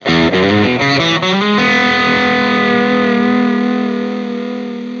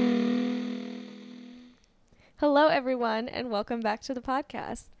everyone, and welcome back to the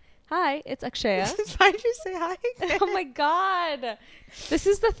podcast. Hi, it's Akshaya. Why did you say hi? Oh my god. This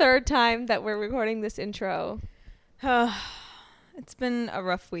is the third time that we're recording this intro. It's been a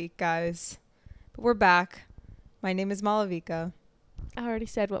rough week, guys. But we're back. My name is Malavika. I already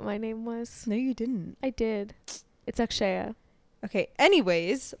said what my name was. No, you didn't. I did. It's Akshaya. Okay,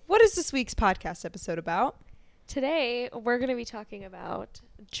 anyways, what is this week's podcast episode about? Today, we're going to be talking about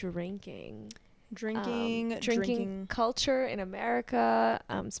drinking. Drinking culture in America,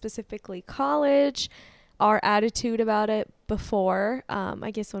 specifically college, our attitude about it before,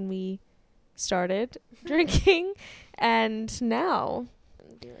 I guess when we started drinking, and now.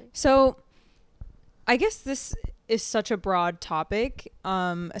 So, I guess this is such a broad topic,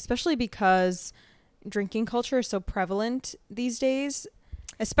 especially because drinking culture is so prevalent these days,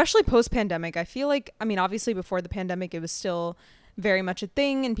 especially post-pandemic. I feel like, I mean, obviously before the pandemic, it was still very much a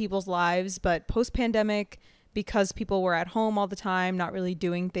thing in people's lives, but post-pandemic, because people were at home all the time, not really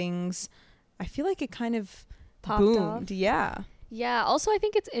doing things, I feel like it kind of popped boomed. off. Yeah. Also, I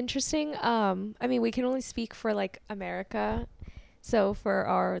think it's interesting. I mean, we can only speak for like America. So for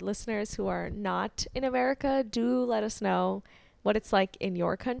our listeners who are not in America, do let us know what it's like in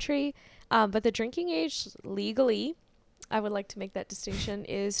your country. But the drinking age legally, I would like to make that distinction,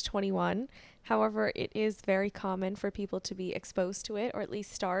 is 21. However, it is very common for people to be exposed to it, or at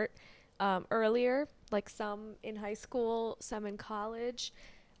least start earlier, like some in high school, some in college.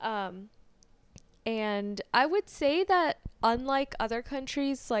 And I would say that unlike other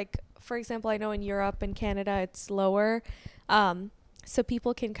countries, like, for example, I know in Europe and Canada, it's lower. So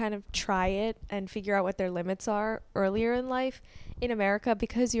people can kind of try it and figure out what their limits are earlier in life. In America,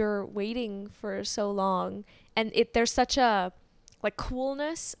 because you're waiting for so long, and there's such a like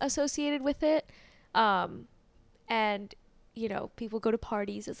coolness associated with it, and you know, people go to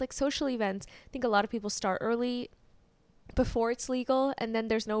parties, it's like social events. I think a lot of people start early before it's legal, and then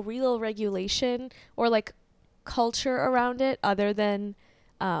there's no real regulation or like culture around it other than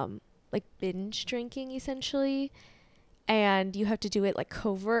like binge drinking essentially, and you have to do it like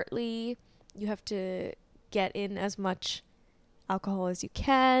covertly. You have to get in as much alcohol as you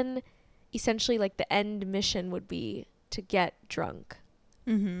can. Essentially, like, the end mission would be to get drunk.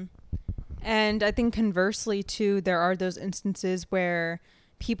 Mm-hmm. And I think conversely too, there are those instances where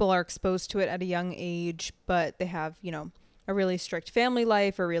people are exposed to it at a young age, but they have, you know, a really strict family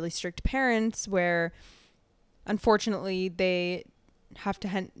life or really strict parents where unfortunately they have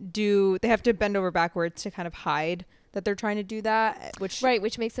to bend over backwards to kind of hide that they're trying to do that, which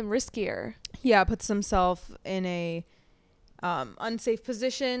makes them riskier. Yeah, puts themselves in a unsafe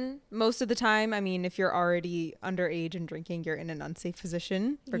position most of the time. I mean, if you're already underage and drinking, you're in an unsafe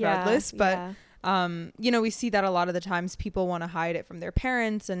position regardless. But you know, we see that a lot of the times people want to hide it from their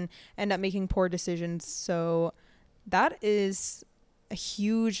parents and end up making poor decisions. So that is a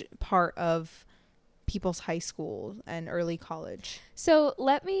huge part of people's high school and early college. So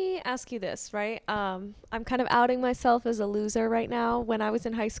let me ask you this, right? I'm kind of outing myself as a loser right now. When I was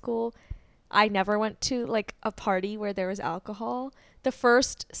in high school, I never went to like a party where there was alcohol. The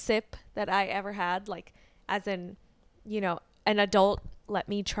first sip that I ever had, like, as in, you know, an adult let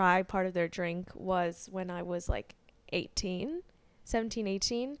me try part of their drink, was when I was like 17,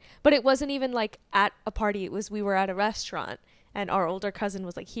 18. But it wasn't even like at a party. It was, we were at a restaurant and our older cousin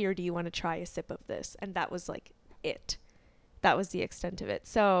was like, here, do you want to try a sip of this? And that was like it. That was the extent of it.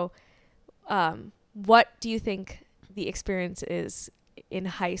 So what do you think the experience is in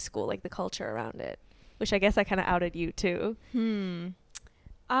high school, like the culture around it, which I guess I kind of outed you too?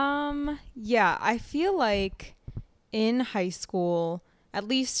 Yeah, I feel like in high school, at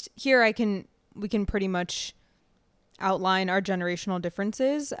least here, we can pretty much outline our generational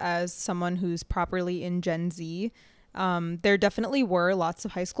differences as someone who's properly in Gen Z. There definitely were lots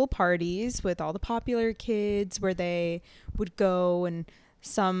of high school parties with all the popular kids where they would go, and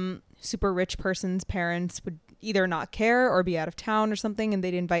some super rich person's parents would either not care or be out of town or something, and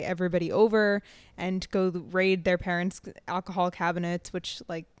they'd invite everybody over and go raid their parents' alcohol cabinets, which,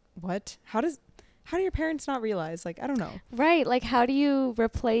 like, what? How do your parents not realize? Like, I don't know. Right. Like, how do you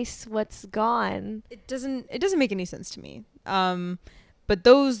replace what's gone? It doesn't make any sense to me. But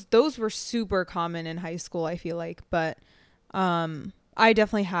those were super common in high school, I feel like. But I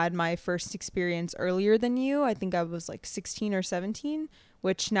definitely had my first experience earlier than you. I think I was like 16 or 17,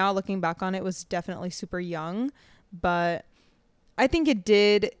 which now looking back on it was definitely super young. But I think it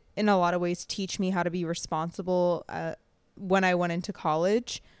did in a lot of ways teach me how to be responsible when I went into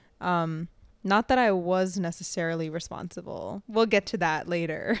college. Not that I was necessarily responsible. We'll get to that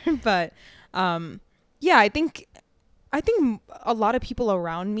later. But yeah, I think a lot of people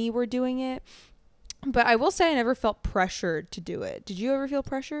around me were doing it. But I will say I never felt pressured to do it. Did you ever feel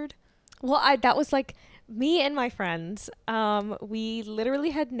pressured? Well, that was like me and my friends. We literally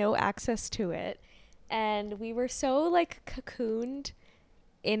had no access to it, and we were so like cocooned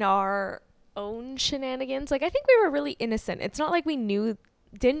in our own shenanigans. Like I think we were really innocent. It's not like we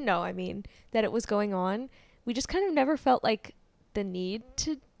didn't know, I mean, that it was going on. We just kind of never felt like the need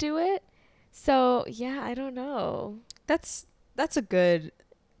to do it. So, yeah, I don't know. That's a good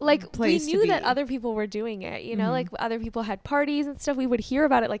Like we place to knew that be. other people were doing it, you know, Mhm. like other people had parties and stuff. We would hear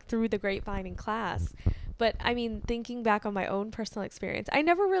about it like through the grapevine in class. But I mean, thinking back on my own personal experience, I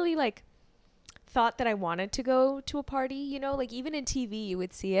never really like thought that I wanted to go to a party, you know, like even in TV you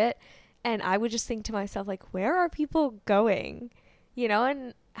would see it and I would just think to myself like where are people going? You know,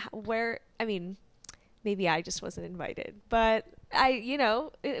 and where I mean, maybe I just wasn't invited, but you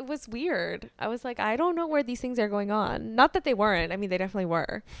know, it was weird. I was like, I don't know where these things are going on. Not that they weren't. I mean, they definitely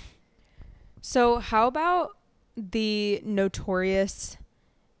were. So how about the notorious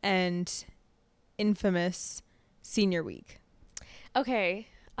and infamous senior week? Okay.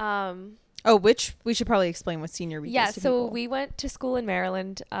 Oh, which we should probably explain what senior week Yeah, is to so people. we went to school in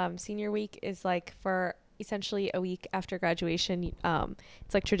Maryland. Senior week is like for essentially a week after graduation.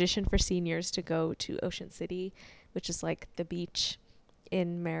 It's like tradition for seniors to go to Ocean City, which is like the beach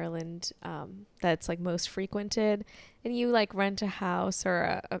in Maryland that's like most frequented. And you like rent a house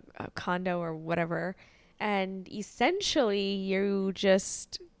or a condo or whatever. And essentially you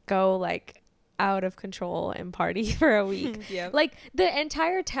just go like out of control and party for a week. Yep. Like the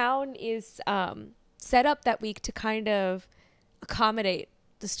entire town is set up that week to kind of accommodate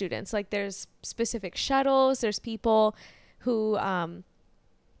the students. Like there's specific shuttles, there's people who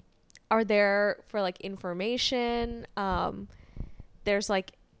are there for like information. There's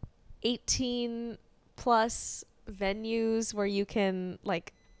like 18 plus venues where you can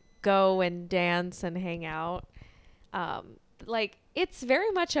like go and dance and hang out. Like it's very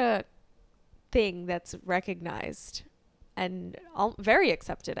much a thing that's recognized and very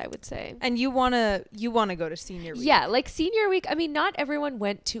accepted, I would say. And you wanna go to senior week. Yeah, like senior week, I mean, not everyone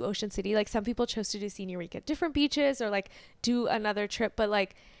went to Ocean City. Like some people chose to do senior week at different beaches or like do another trip, but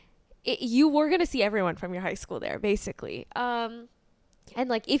like you were going to see everyone from your high school there basically. And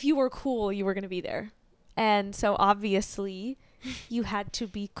like if you were cool, you were going to be there. And so obviously you had to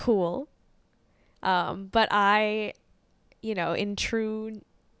be cool. But I, you know, in true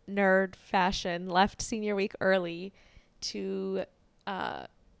nerd fashion, left senior week early to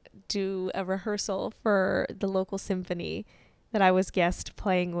do a rehearsal for the local symphony that I was guest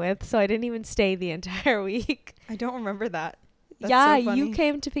playing with. So I didn't even stay the entire week. I don't remember that. That's yeah, so funny. you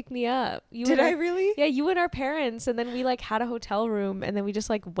came to pick me up. Did I really? Yeah, you and our parents, and then we like had a hotel room, and then we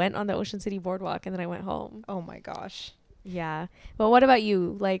just like went on the Ocean City boardwalk, and then I went home. Oh my gosh. Yeah. Well, what about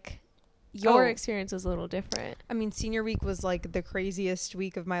you? Like, your Oh. experience was a little different. I mean, senior week was like the craziest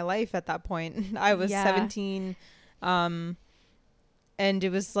week of my life at that point. I was Yeah. 17, and it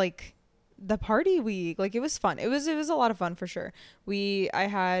was like the party week. Like it was fun. It was a lot of fun for sure. I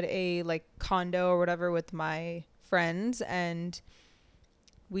had a like condo or whatever with my friends, and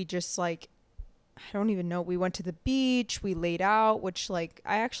we just like, I don't even know, we went to the beach, we laid out, which like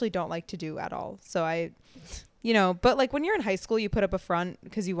I actually don't like to do at all. So you know, but like when you're in high school, you put up a front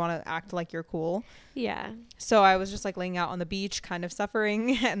because you want to act like you're cool. Yeah. So I was just like laying out on the beach, kind of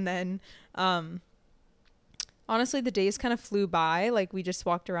suffering. And then honestly, the days kind of flew by. Like we just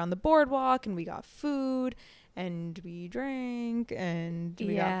walked around the boardwalk and we got food and we drank and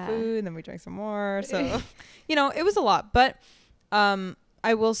we Yeah. got food and then we drank some more. So, you know, it was a lot. But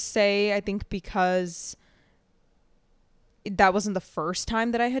I will say, I think because that wasn't the first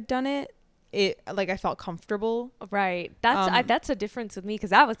time that I had done it, like I felt comfortable. Right. That's a difference with me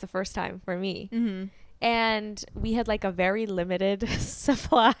because that was the first time for me. Mm-hmm. And we had like a very limited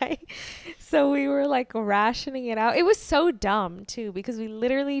supply. So we were like rationing it out. It was so dumb too because we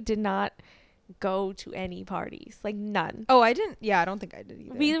literally did not go to any parties, like none. Oh, I didn't. Yeah, I don't think I did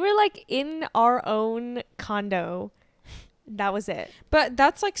either. We were like in our own condo. That was it. But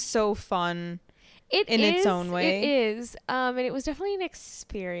that's like so fun. In its own way. It is. And it was definitely an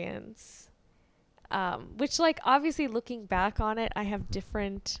experience. Which like obviously looking back on it, I have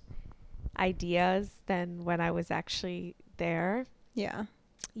different ideas than when I was actually there. Yeah.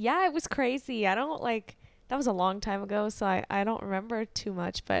 Yeah, it was crazy. I don't like that was a long time ago, so I don't remember too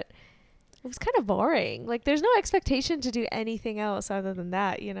much, but it was kind of boring. Like there's no expectation to do anything else other than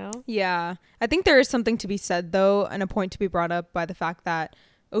that, you know? Yeah. I think there is something to be said though, and a point to be brought up by the fact that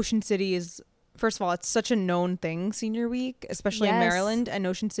Ocean City is, first of all, it's such a known thing, senior week, especially in Yes. Maryland, and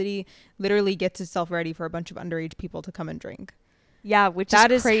Ocean City literally gets itself ready for a bunch of underage people to come and drink. Yeah, which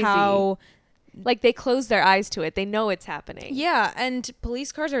That is is crazy. how Like they close their eyes to it. They know it's happening. Yeah, and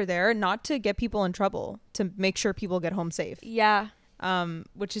police cars are there not to get people in trouble, to make sure people get home safe. Yeah.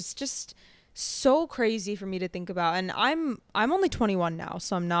 Which is just so crazy for me to think about. And I'm only 21 now,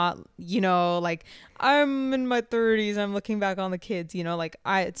 so I'm not, like I'm in my 30s. I'm looking back on the kids, like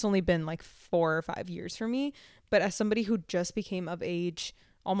it's only been like 4 or 5 years for me. But as somebody who just became of age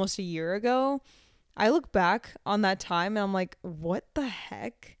almost a year ago, I look back on that time and I'm like, what the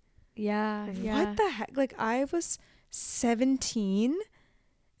heck? Yeah. What the heck? Like I was 17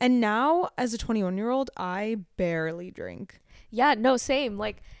 and now as a 21-year-old, I barely drink. Yeah, no, same.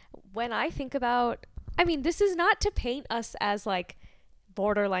 Like when I think about, I mean, this is not to paint us as like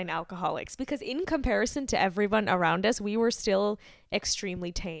borderline alcoholics, because in comparison to everyone around us, we were still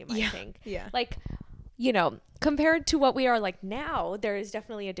extremely tame, I think. Yeah. Like, compared to what we are like now, there is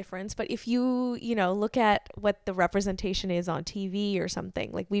definitely a difference. But if you, look at what the representation is on TV or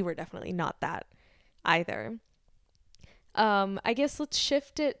something, like we were definitely not that either. I guess let's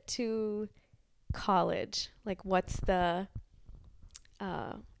shift it to college. Like what's the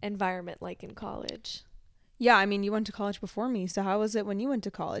environment like in college? Yeah, I mean, you went to college before me, so how was it when you went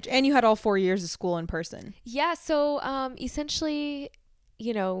to college? And you had all 4 years of school in person. Yeah, so essentially,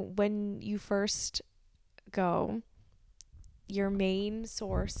 when you first go, your main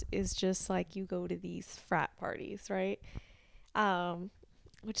source is just like you go to these frat parties, right?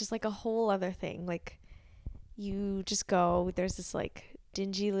 Which is like a whole other thing. Like you just go, there's this like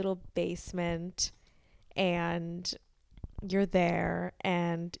dingy little basement and you're there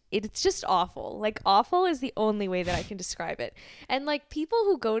and it's just awful. Like awful is the only way that I can describe it. And like people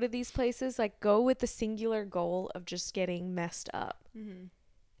who go to these places like go with the singular goal of just getting messed up. Mm-hmm.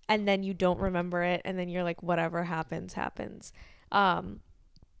 And then you don't remember it and then you're like whatever happens. I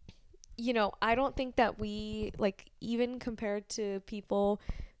don't think that we like, even compared to people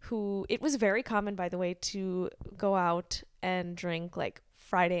who, it was very common by the way to go out and drink like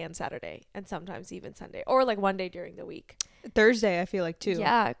Friday and Saturday and sometimes even Sunday or like one day during the week. Thursday, I feel like too.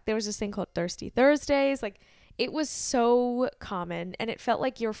 Yeah, there was this thing called Thirsty Thursdays. Like it was so common and it felt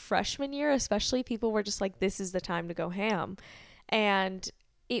like your freshman year especially, people were just like, this is the time to go ham. And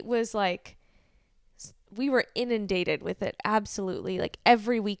it was like we were inundated with it. Absolutely. Like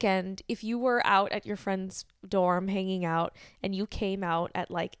every weekend, if you were out at your friend's dorm hanging out and you came out at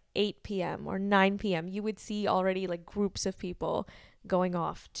like 8 p.m. or 9 p.m., you would see already like groups of people going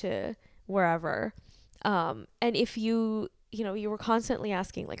off to wherever. And if you were constantly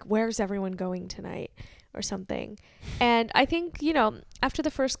asking like, where's everyone going tonight or something. And I think, after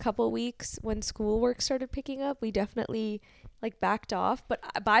the first couple weeks when schoolwork started picking up, we definitely like backed off. But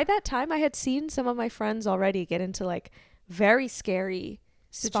by that time I had seen some of my friends already get into like very scary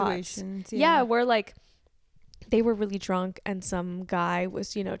situations. Yeah, where like they were really drunk and some guy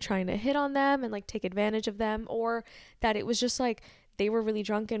was, trying to hit on them and like take advantage of them, or that it was just like they were really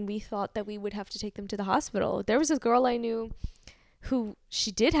drunk and we thought that we would have to take them to the hospital. There was this girl I knew who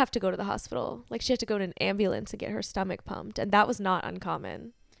she did have to go to the hospital. Like she had to go to an ambulance and get her stomach pumped. And that was not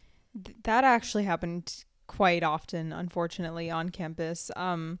uncommon. That actually happened quite often, unfortunately, on campus.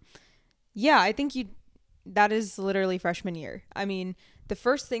 Yeah, I think that is literally freshman year. I mean, the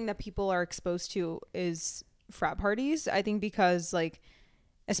first thing that people are exposed to is frat parties. I think because like,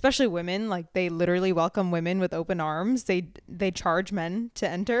 especially women, like they literally welcome women with open arms. They charge men to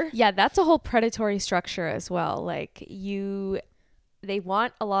enter. Yeah, that's a whole predatory structure as well. Like they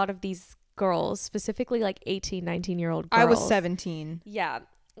want a lot of these girls, specifically like 18, 19-year-old girls. I was 17. Yeah,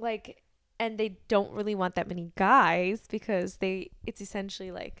 like, and they don't really want that many guys because it's essentially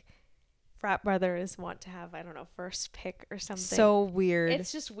like frat brothers want to have, I don't know, first pick or something. So weird.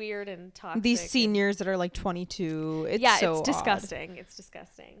 It's just weird and toxic. These seniors that are like 22. It's so it's disgusting. Odd. It's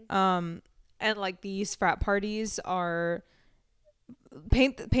disgusting. And like these frat parties are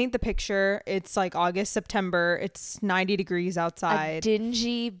paint the picture. It's like August, September. It's 90 degrees outside. A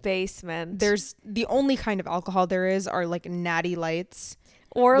dingy basement. There's the only kind of alcohol there is are like natty lights.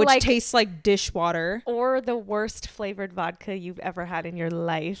 Or which like tastes like dishwater. Or the worst flavored vodka you've ever had in your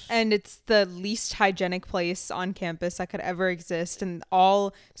life. And it's the least hygienic place on campus that could ever exist. And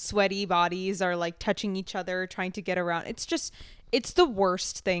all sweaty bodies are like touching each other, trying to get around. It's the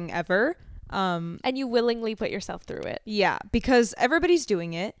worst thing ever. And you willingly put yourself through it. Yeah, because everybody's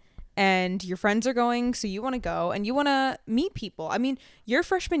doing it. And your friends are going, so you want to go. And you want to meet people. I mean, your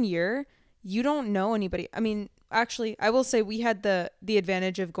freshman year, you don't know anybody. I mean, actually, I will say we had the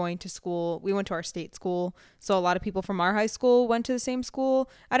advantage of going to school. We went to our state school. So a lot of people from our high school went to the same school.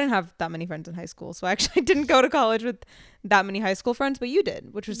 I didn't have that many friends in high school. So I actually didn't go to college with that many high school friends, but you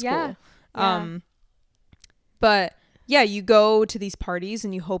did, which was cool. Yeah. But yeah, you go to these parties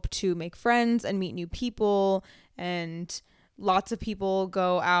and you hope to make friends and meet new people, and lots of people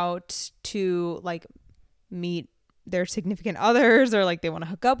go out to like meet their significant others, or like they want to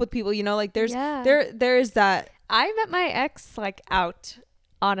hook up with people, you know, like Yeah. there is that, I met my ex like out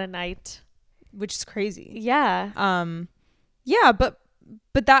on a night. which is crazy. Yeah. Yeah, but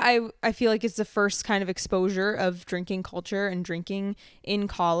that I feel like is the first kind of exposure of drinking culture and drinking in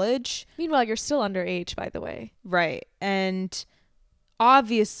college. Meanwhile, you're still underage, by the way. Right. And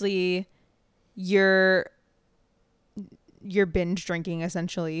obviously you're binge drinking,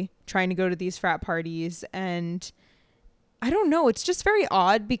 essentially trying to go to these frat parties. And I don't know, it's just very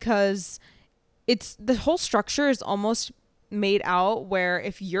odd because it's the whole structure is almost made out where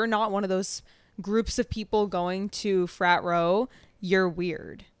if you're not one of those groups of people going to frat row, you're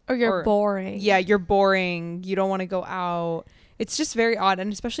weird. Or you're boring. Yeah, you're boring. You don't want to go out. It's just very odd.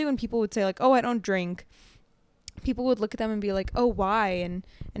 And especially when people would say like, oh, I don't drink, people would look at them and be like, oh, why? And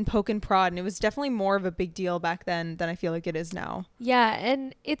poke and prod. And it was definitely more of a big deal back then than I feel like it is now. Yeah,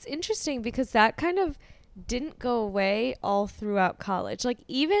 and it's interesting because that kind of didn't go away all throughout college. Like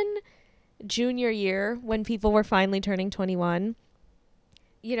even junior year when people were finally turning 21,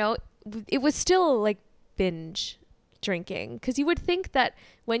 you know, it was still like binge drinking, because you would think that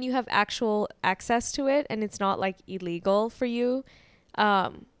when you have actual access to it and it's not like illegal for you,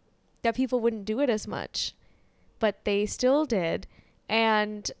 that people wouldn't do it as much, but they still did.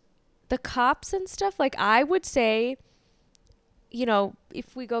 And the cops and stuff, like I would say, you know,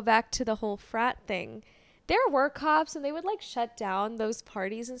 if we go back to the whole frat thing, there were cops and they would like shut down those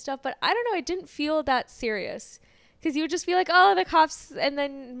parties and stuff, but I don't know, it didn't feel that serious, because you would just be like, oh, the cops, and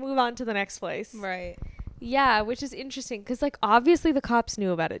then move on to the next place. Right. Yeah, which is interesting because like obviously the cops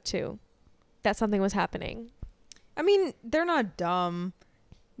knew about it too, that something was happening. I mean, they're not dumb.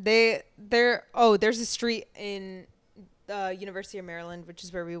 There's a street in University of Maryland, which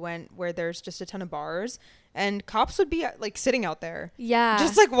is where we went, where there's just a ton of bars, and cops would be like sitting out there. Yeah.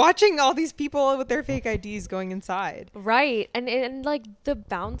 Just like watching all these people with their fake IDs going inside. Right. And like the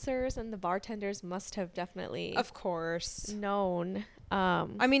bouncers and the bartenders must have definitely Of course. known.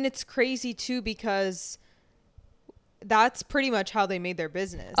 I mean, it's crazy too because that's pretty much how they made their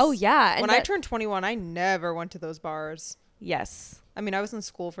business. Oh yeah. When I turned 21, I never went to those bars. Yes. I mean, I was in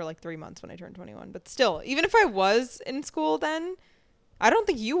school for like 3 months when I turned 21, but still, even if I was in school then, I don't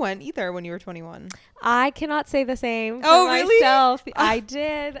think you went either when you were 21. I cannot say the same for really? myself. I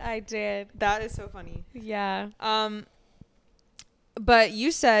did. That is so funny. Yeah. But you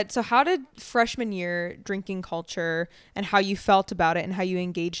said, so how did freshman year drinking culture and how you felt about it and how you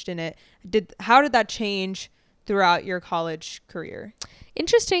engaged in it, how did that change throughout your college career?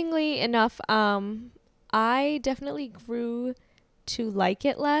 Interestingly enough, I definitely grew to like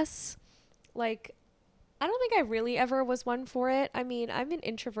it less. Like, I don't think I really ever was one for it. I mean, I'm an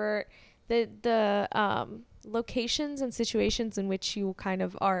introvert. The locations and situations in which you kind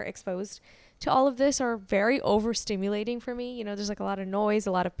of are exposed to all of this are very overstimulating for me. You know, there's like a lot of noise,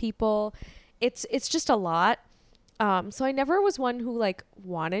 a lot of people. It's just a lot. So I never was one who like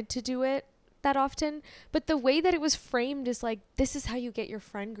wanted to do it that often. But the way that it was framed is like, this is how you get your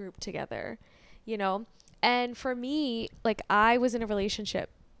friend group together, you know? And for me, like I was in a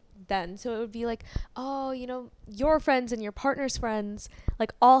relationship then, so it would be like, oh, you know, your friends and your partner's friends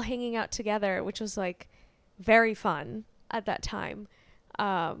like all hanging out together, which was like very fun at that time.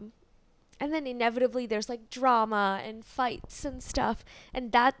 And then inevitably there's like drama and fights and stuff,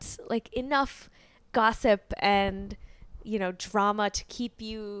 and that's like enough gossip and, you know, drama to keep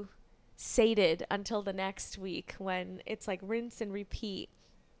you sated until the next week when it's like rinse and repeat.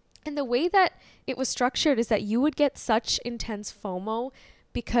 And the way that it was structured is that you would get such intense FOMO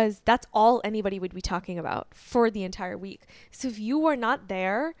because that's all anybody would be talking about for the entire week. So if you were not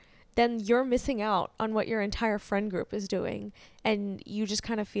there, then you're missing out on what your entire friend group is doing. And you just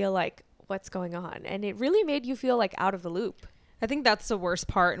kind of feel like, what's going on? And it really made you feel like out of the loop. I think that's the worst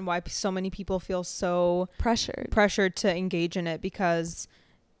part and why so many people feel so pressured to engage in it, because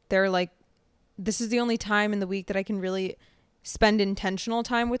they're like, this is the only time in the week that I can really spend intentional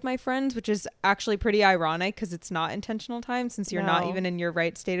time with my friends, which is actually pretty ironic because it's not intentional time since you're not even in your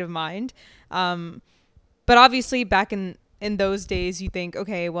right state of mind. But obviously back in those days you think,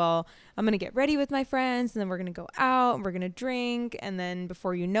 okay, well, I'm going to get ready with my friends and then we're going to go out and we're going to drink. And then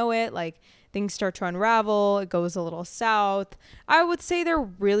before you know it, like things start to unravel. It goes a little south. I would say there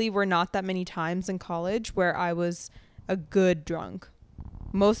really were not that many times in college where I was a good drunk.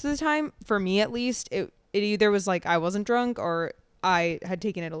 Most of the time, for me at least, it either was like I wasn't drunk or I had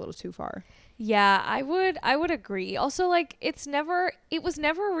taken it a little too far. Yeah, I would agree. Also, like it was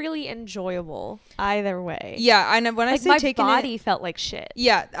never really enjoyable either way. Yeah, I know when I Like say my taking it. body felt like shit.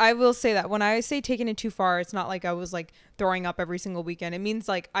 Yeah, I will say that when I say taking it too far, it's not like I was like throwing up every single weekend. It means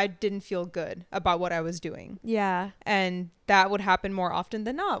like I didn't feel good about what I was doing. Yeah. And that would happen more often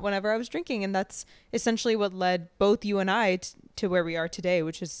than not whenever I was drinking. And that's essentially what led both you and I to where we are today,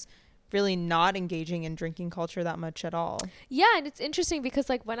 which is really not engaging in drinking culture that much at all. Yeah, and it's interesting because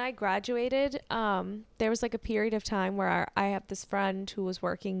like when I graduated, there was like a period of time where I have this friend who was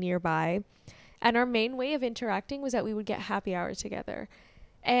working nearby, and our main way of interacting was that we would get happy hour together.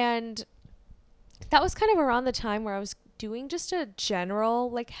 And that was kind of around the time where I was doing just a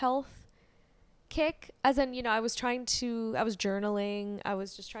general like health kick, as in, I was journaling, I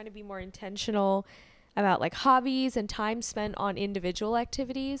was just trying to be more intentional about like hobbies and time spent on individual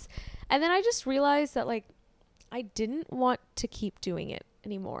activities. And then I just realized that like I didn't want to keep doing it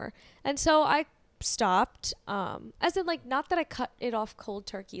anymore. And so I stopped, as in like not that I cut it off cold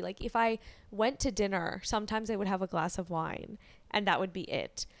turkey. Like if I went to dinner, sometimes I would have a glass of wine and that would be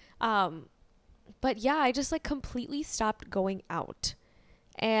it. But yeah, I just like completely stopped going out.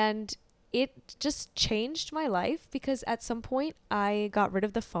 And it just changed my life because at some point I got rid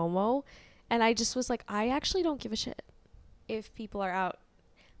of the FOMO and I just was like, I actually don't give a shit if people are out.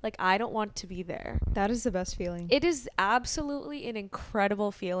 Like, I don't want to be there. That is the best feeling. It is absolutely an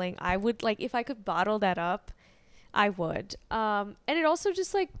incredible feeling. I would like, if I could bottle that up, I would. And it also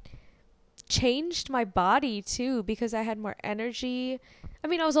just like changed my body too because I had more energy. I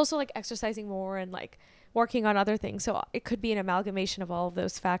mean, I was also like exercising more and like working on other things. So it could be an amalgamation of all of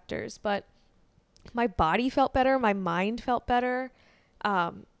those factors. But my body felt better. My mind felt better.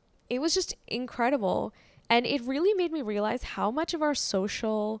 It was just incredible. And it really made me realize how much of our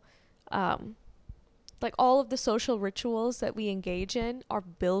social, like all of the social rituals that we engage in are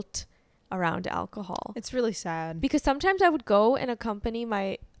built around alcohol. It's really sad. Because sometimes I would go and accompany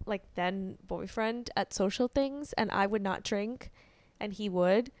my like then boyfriend at social things and I would not drink and he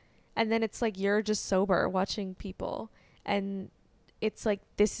would. And then it's like you're just sober watching people. And it's like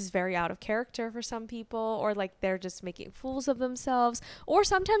this is very out of character for some people, or like they're just making fools of themselves, or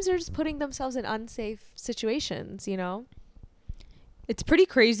sometimes they're just putting themselves in unsafe situations, It's pretty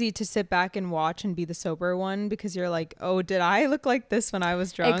crazy to sit back and watch and be the sober one because you're like, oh, did I look like this when I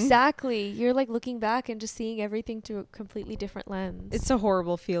was drunk? Exactly. You're like looking back and just seeing everything through a completely different lens. It's a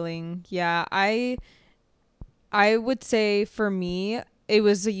horrible feeling. Yeah, I would say for me it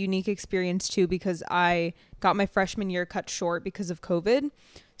was a unique experience too because I got my freshman year cut short because of COVID.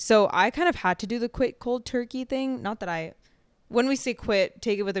 So I kind of had to do the quit cold turkey thing. Not that when we say quit,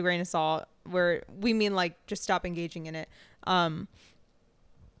 take it with a grain of salt, where we mean like just stop engaging in it.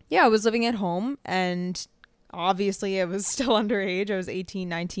 Yeah, I was living at home and obviously I was still underage. I was 18,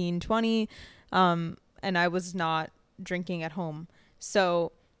 19, 20. And I was not drinking at home.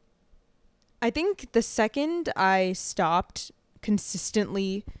 So I think the second I stopped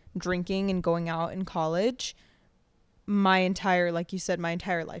consistently drinking and going out in college, my entire, like you said, my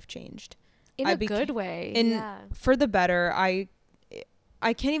entire life changed. In a good way. Yeah. For the better. I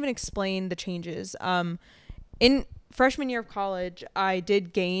can't even explain the changes. In freshman year of college, I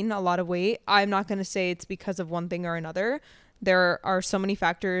did gain a lot of weight. I'm not going to say it's because of one thing or another. There are so many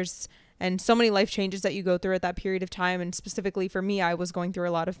factors and so many life changes that you go through at that period of time. And specifically for me, I was going through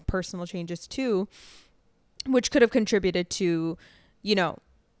a lot of personal changes too, which could have contributed to,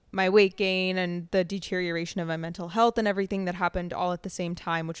 my weight gain and the deterioration of my mental health and everything that happened all at the same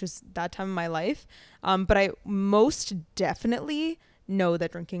time, which was that time of my life. But I most definitely know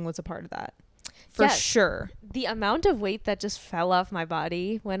that drinking was a part of that. For sure. The amount of weight that just fell off my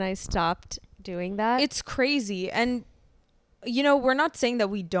body when I stopped doing that. It's crazy. And, we're not saying that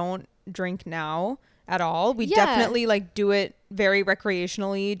we don't drink now at all. We definitely like do it very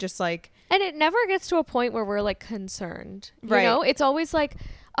recreationally, just like. And it never gets to a point where we're like concerned. Right. It's always like,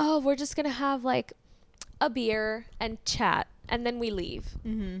 oh, we're just going to have like a beer and chat. And then we leave.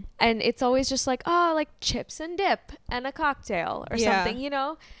 Mm-hmm. And it's always just like, oh, like chips and dip and a cocktail or something,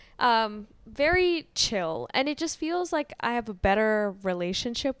 very chill. And it just feels like I have a better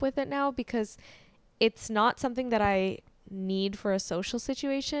relationship with it now because it's not something that I need for a social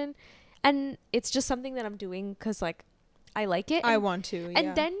situation. And it's just something that I'm doing because like I like it. I want to.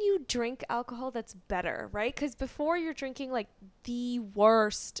 And then you drink alcohol that's better, right? Because before you're drinking like the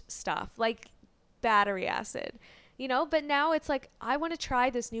worst stuff, like battery acid. But now it's like, I want to try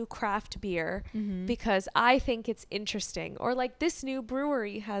this new craft beer because I think it's interesting. Or like this new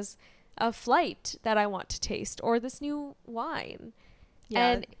brewery has a flight that I want to taste, or this new wine. Yeah.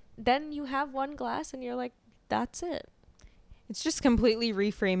 And then you have one glass and you're like, that's it. It's just completely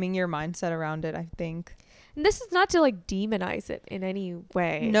reframing your mindset around it, I think. And this is not to like demonize it in any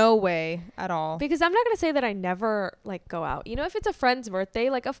way. No way at all. Because I'm not going to say that I never like go out. You know, if it's a friend's birthday,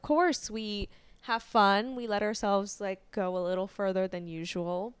 like of course we have fun. We let ourselves like go a little further than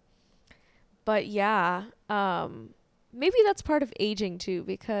usual. But yeah, maybe that's part of aging too,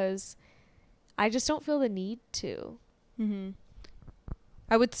 because I just don't feel the need to. Mm-hmm.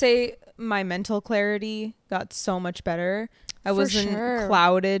 I would say my mental clarity got so much better. I wasn't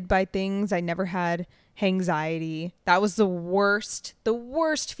clouded by things. I never had anxiety. That was the worst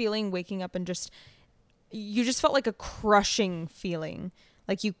feeling, waking up and you just felt like a crushing feeling.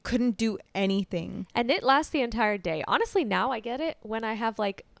 Like you couldn't do anything. And it lasts the entire day. Honestly, now I get it when I have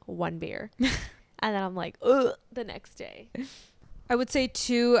like one beer. And then I'm like, ugh, the next day. I would say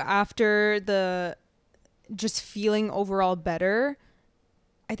too, after the just feeling overall better,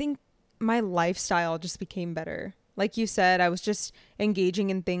 I think my lifestyle just became better. Like you said, I was just engaging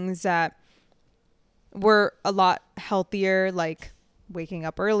in things that were a lot healthier, like waking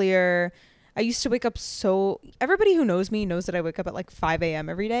up earlier. I used to wake up everybody who knows me knows that I wake up at like 5 a.m.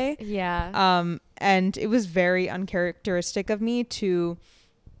 every day. Yeah. And it was very uncharacteristic of me to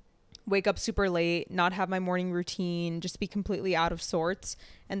wake up super late, not have my morning routine, just be completely out of sorts.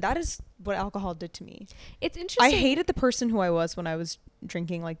 And that is what alcohol did to me. It's interesting. I hated the person who I was when I was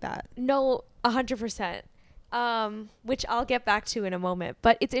drinking like that. No, 100%. Which I'll get back to in a moment.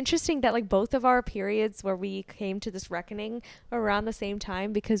 But it's interesting that like both of our periods where we came to this reckoning were around the same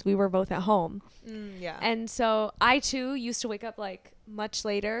time because we were both at home. Yeah. And so I too used to wake up like much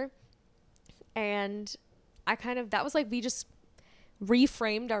later. And that was like we just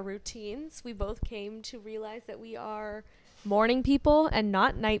reframed our routines. We both came to realize that we are morning people and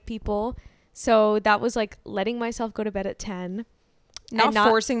not night people. So that was like letting myself go to bed at 10. Not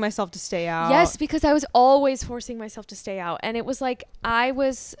forcing myself to stay out. Yes, because I was always forcing myself to stay out. And it was like I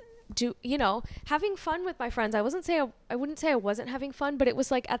was having fun with my friends. I wouldn't say I wasn't having fun, but it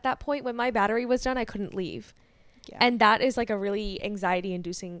was like at that point when my battery was done, I couldn't leave. Yeah. And that is like a really anxiety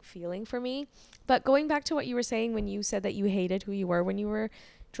inducing feeling for me. But going back to what you were saying when you said that you hated who you were when you were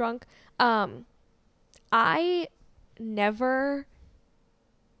drunk, I never,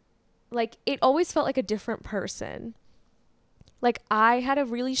 like, it always felt like a different person. Like, I had a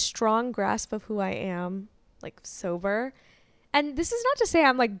really strong grasp of who I am, like, sober. And this is not to say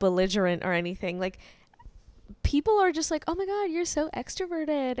I'm, like, belligerent or anything. Like, people are just like, oh, my God, you're so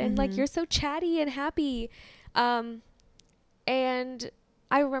extroverted. And, like, you're so chatty and happy. And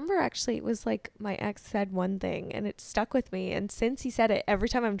I remember, actually, it was, like, my ex said one thing, and it stuck with me. And since he said it, every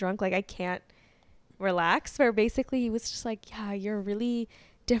time I'm drunk, like, I can't relax. Where basically he was just like, yeah, you're really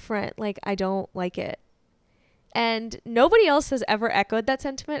different. Like, I don't like it. And nobody else has ever echoed that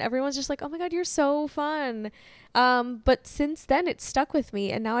sentiment. Everyone's just like, oh my God, you're so fun. But since then it stuck with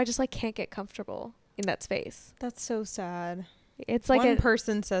me. And now I just like can't get comfortable in that space. That's so sad. It's like one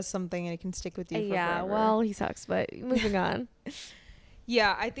person says something and it can stick with you forever. Yeah, well, he sucks, but moving on.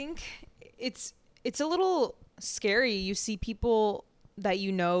 Yeah, I think it's a little scary. You see people that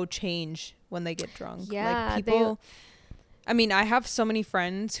you know change when they get drunk. Yeah. Like people... I mean, I have so many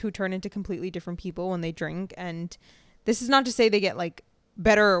friends who turn into completely different people when they drink. And this is not to say they get like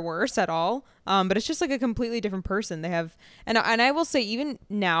better or worse at all. But it's just like a completely different person. They have, and I will say even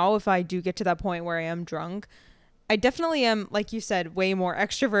now, if I do get to that point where I am drunk, I definitely am, like you said, way more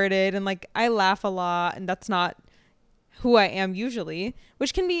extroverted and like I laugh a lot, and that's not who I am usually,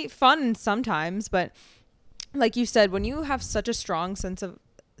 which can be fun sometimes. But like you said, when you have such a strong sense of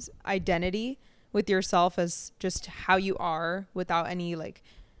identity with yourself as just how you are without any like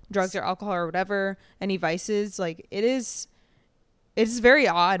drugs or alcohol or whatever, any vices, like it's very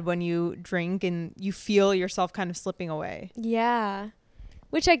odd when you drink and you feel yourself kind of slipping away. Yeah.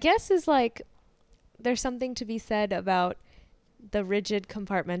 Which I guess is like, there's something to be said about the rigid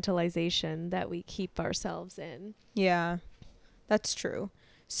compartmentalization that we keep ourselves in. Yeah, that's true.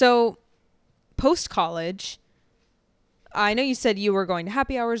 So post-college, I know you said you were going to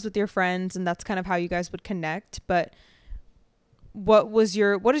happy hours with your friends and that's kind of how you guys would connect, but what is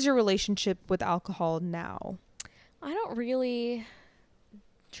your relationship with alcohol now? I don't really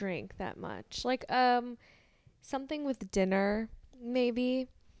drink that much. Like something with dinner maybe,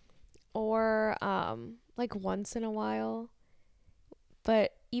 or like once in a while.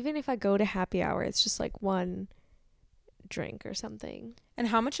 But even if I go to happy hour, it's just like one drink or something. And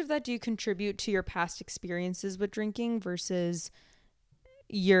how much of that do you contribute to your past experiences with drinking versus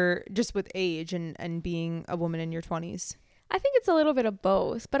your just with age and being a woman in your 20s? I think it's a little bit of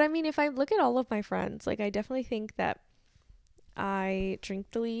both. But I mean, if I look at all of my friends, like I definitely think that I drink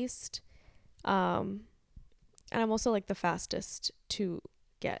the least. And I'm also like the fastest to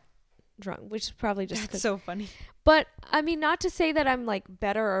get drunk, which is probably just That's 'cause. so funny. But I mean, not to say that I'm like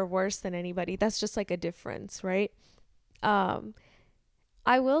better or worse than anybody. That's just like a difference, right? Um,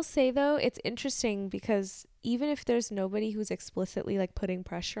 I will say though, it's interesting because even if there's nobody who's explicitly like putting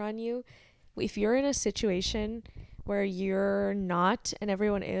pressure on you, if you're in a situation where you're not and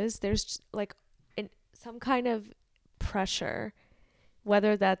everyone is, there's like some kind of pressure,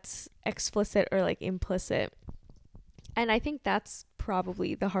 whether that's explicit or like implicit. And I think that's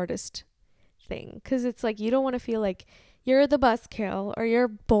probably the hardest thing, because it's like you don't want to feel like you're the buzzkill or you're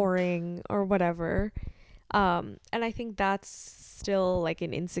boring or whatever. And I think that's still like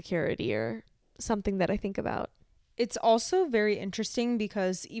an insecurity or something that I think about. It's also very interesting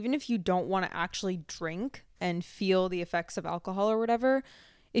because even if you don't want to actually drink and feel the effects of alcohol or whatever,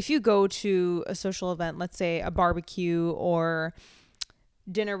 if you go to a social event, let's say a barbecue or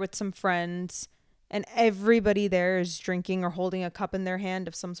dinner with some friends, and everybody there is drinking or holding a cup in their hand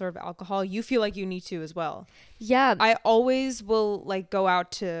of some sort of alcohol, you feel like you need to as well. Yeah. I always will like go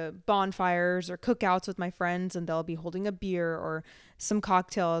out to bonfires or cookouts with my friends, and they'll be holding a beer or some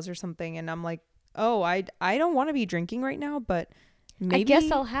cocktails or something, and I'm like, oh, I don't want to be drinking right now, but maybe I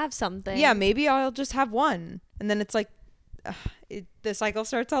guess I'll have something. yeah, maybe I'll just have one, and then it's like the cycle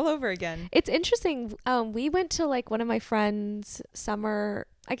starts all over again. It's interesting. We went to like one of my friends' summer.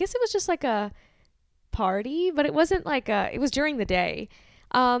 I guess it was just like a party, but it wasn't like it was during the day.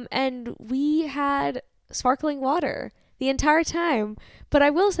 And we had sparkling water the entire time. But I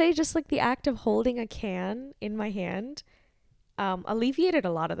will say, just like the act of holding a can in my hand, alleviated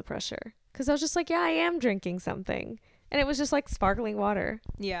a lot of the pressure. Because I was just like, yeah, I am drinking something. And it was just like sparkling water.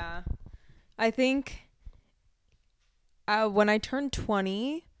 Yeah. I think when I turned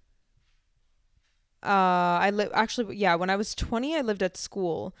 20, when I was 20, I lived at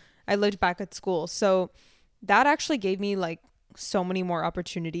school. I lived back at school. So that actually gave me like so many more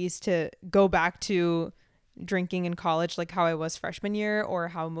opportunities to go back to drinking in college, like how I was freshman year or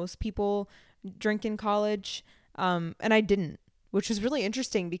how most people drink in college. And I didn't, which was really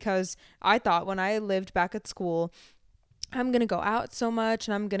interesting because I thought when I lived back at school, I'm going to go out so much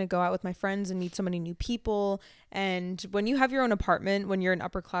and I'm going to go out with my friends and meet so many new people. And when you have your own apartment, when you're an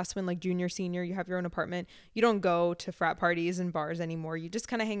upperclassman, like junior, senior, you have your own apartment, you don't go to frat parties and bars anymore. You just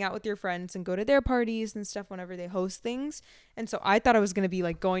kind of hang out with your friends and go to their parties and stuff whenever they host things. And so I thought I was going to be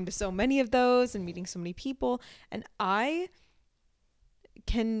like going to so many of those and meeting so many people. And I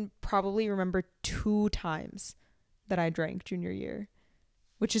can probably remember 2 times that I drank junior year,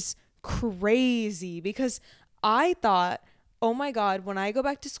 which is crazy because I thought, oh my God, when I go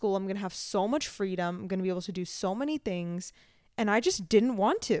back to school, I'm going to have so much freedom. I'm going to be able to do so many things. And I just didn't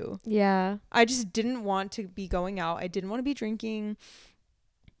want to. Yeah. I just didn't want to be going out. I didn't want to be drinking.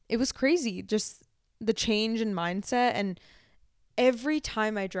 It was crazy. Just the change in mindset. And every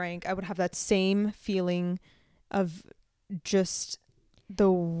time I drank, I would have that same feeling of just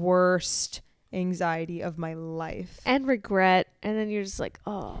the worst anxiety of my life And regret. And then you're just like,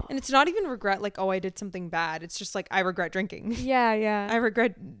 oh. And it's not even regret like, oh, I did something bad. It's just like I regret drinking. Yeah, yeah. I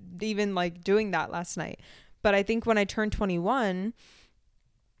regret even like doing that last night. But I think when I turned 21,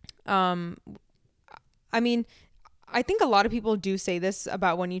 I mean, I think a lot of people do say this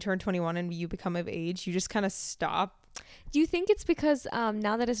about when you turn 21 and you become of age, you just kind of stop. Do you think it's because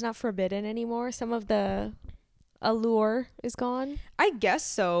now that it's not forbidden anymore, some of the allure is gone? I guess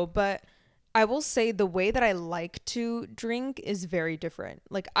so, but I will say the way that I like to drink is very different.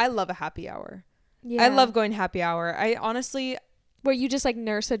 Like I love a happy hour. Yeah. I love going happy hour. I honestly, where you just like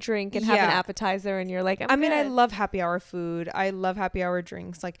nurse a drink and have an Yeah. appetizer and you're like, I mean, I good. love happy hour food. I love happy hour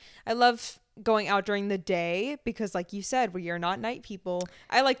drinks. Like I love going out during the day because like you said, we are not night people.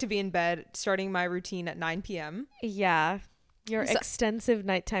 I like to be in bed starting my routine at 9 p.m. Yeah. Your So- extensive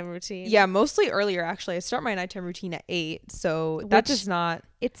nighttime routine. Yeah, mostly earlier actually. I start my nighttime routine at 8. So that Which- does not,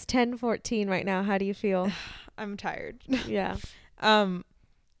 It's 10:14 right now. How do you feel? I'm tired. Yeah.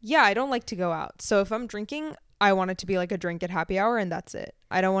 Yeah, I don't like to go out. So if I'm drinking, I want it to be like a drink at happy hour and that's it.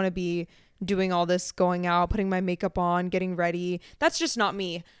 I don't want to be doing all this going out, putting my makeup on, getting ready. That's just not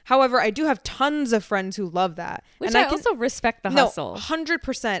me. However, I do have tons of friends who love that. Which and I also respect the hustle.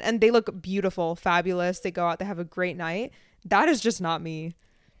 100%. And they look beautiful, fabulous. They go out, they have a great night. That is just not me.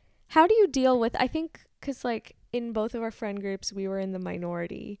 How do you deal with, I think, because like in both of our friend groups, we were in the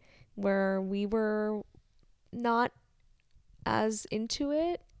minority where we were not as into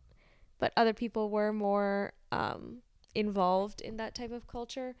it, but other people were more involved in that type of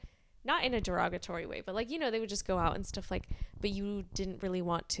culture. Not in a derogatory way, but like, you know, they would just go out and stuff like, but you didn't really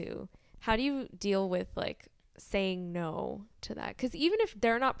want to. How do you deal with like saying no to that? Because even if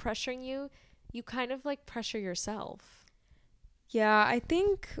they're not pressuring you, you kind of like pressure yourself. Yeah, I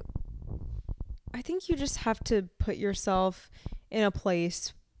think you just have to put yourself in a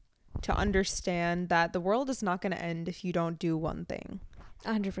place to understand that the world is not going to end if you don't do one thing.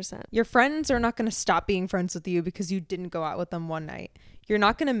 100%. Your friends are not going to stop being friends with you because you didn't go out with them one night. You're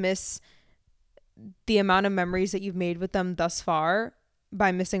not going to miss the amount of memories that you've made with them thus far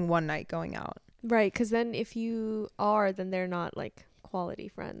by missing one night going out. Right, because then if you are, then they're not like quality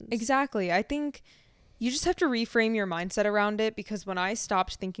friends. Exactly. I think you just have to reframe your mindset around it, because when I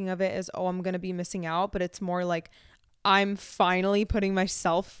stopped thinking of it as, oh, I'm going to be missing out, but it's more like I'm finally putting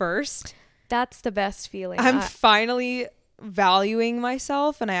myself first. That's the best feeling. I'm finally valuing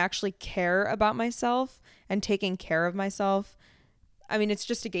myself, and I actually care about myself and taking care of myself. I mean, it's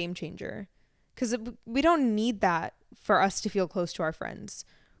just a game changer, because we don't need that for us to feel close to our friends,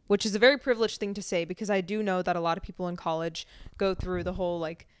 which is a very privileged thing to say, because I do know that a lot of people in college go through the whole,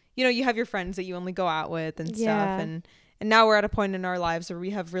 like, you know, you have your friends that you only go out with and stuff. And now we're at a point in our lives where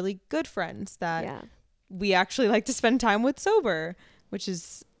we have really good friends that we actually like to spend time with sober, which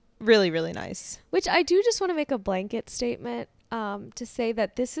is really, really nice. Which I do just want to make a blanket statement to say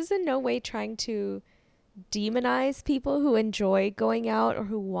that this is in no way trying to demonize people who enjoy going out or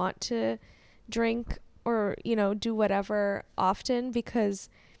who want to drink or, you know, do whatever often, because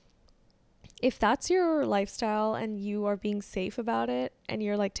if that's your lifestyle and you are being safe about it and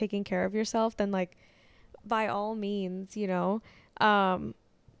you're like taking care of yourself, then like by all means, you know,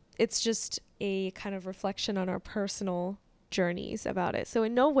 it's just a kind of reflection on our personal journeys about it. So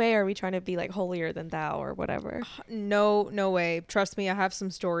in no way are we trying to be like holier than thou or whatever. No way. Trust me, I have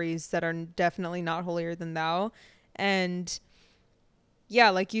some stories that are definitely not holier than thou. And yeah,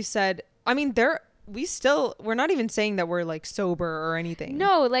 like you said, I mean, we're not even saying that we're like sober or anything.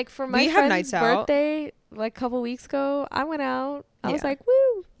 No, like for my friend's birthday, like a couple weeks ago, I went out. I was like,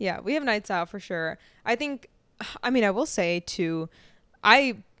 woo. Yeah, we have nights out for sure. I will say too,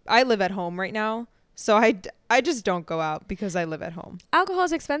 I live at home right now. So I just don't go out because I live at home. Alcohol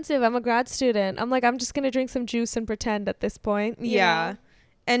is expensive. I'm a grad student. I'm like, I'm just going to drink some juice and pretend at this point. Yeah. Know?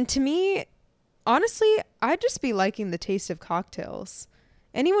 And to me, honestly, I'd just be liking the taste of cocktails.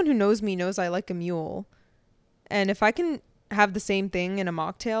 Anyone who knows me knows I like a mule. And if I can have the same thing in a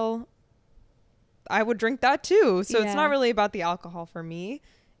mocktail, I would drink that too. So it's not really about the alcohol for me.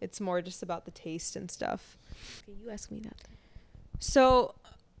 It's more just about the taste and stuff. Okay, you ask me that. So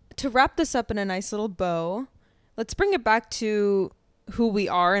to wrap this up in a nice little bow, let's bring it back to who we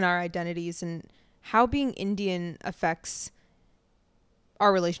are and our identities and how being Indian affects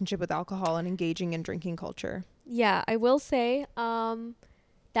our relationship with alcohol and engaging in drinking culture. Yeah, I will say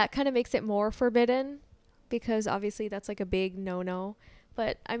that kind of makes it more forbidden, because obviously that's like a big no-no.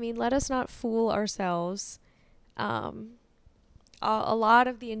 But I mean, let us not fool ourselves. A lot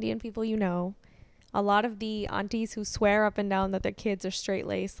of the Indian people, you know, a lot of the aunties who swear up and down that their kids are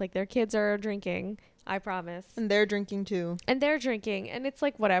straight-laced, like their kids are drinking, I promise. And they're drinking too. And it's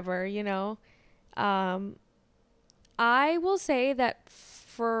like whatever, you know. I will say that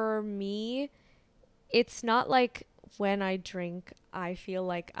for me, it's not like when I drink, I feel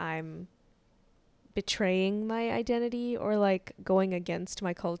like I'm betraying my identity or like going against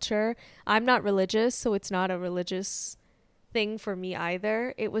my culture. I'm not religious, so it's not a religious thing for me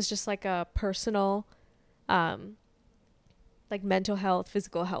either. It was just like a personal like mental health,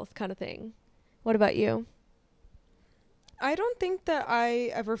 physical health kind of thing. What about you? I don't think that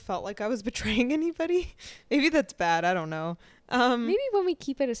I ever felt like I was betraying anybody. Maybe that's bad. I don't know. Maybe when we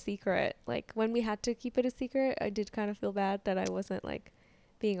keep it a secret, like when we had to keep it a secret, I did kind of feel bad that I wasn't like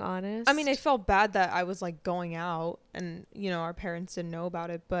being honest. I mean, I felt bad that I was like going out and, you know, our parents didn't know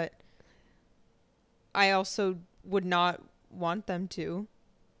about it, but I also would not want them to.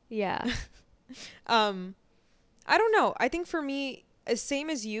 Yeah. I don't know. I think for me, same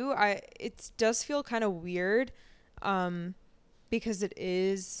as you, it does feel kind of weird, because it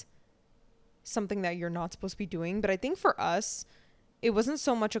is something that you're not supposed to be doing. But I think for us, it wasn't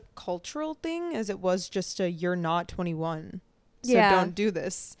so much a cultural thing as it was just you're not 21. So don't do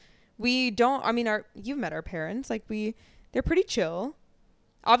this. We don't, I mean, you've met our parents. Like they're pretty chill.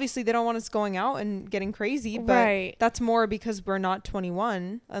 Obviously they don't want us going out and getting crazy, but that's more because we're not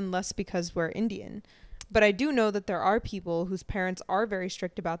 21 and less because we're Indian. But I do know that there are people whose parents are very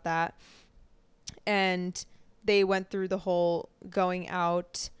strict about that. And they went through the whole going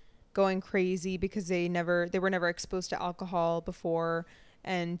out, going crazy because they were never exposed to alcohol before.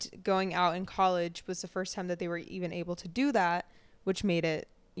 And going out in college was the first time that they were even able to do that, which made it,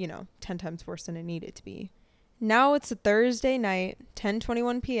 10 times worse than it needed to be. Now it's a Thursday night,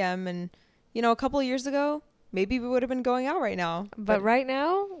 10:21 p.m. And, a couple of years ago, maybe we would have been going out right now. But right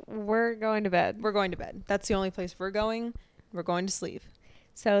now, we're going to bed. We're going to bed. That's the only place we're going. We're going to sleep.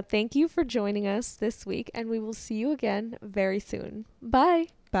 So thank you for joining us this week, and we will see you again very soon. Bye.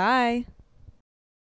 Bye.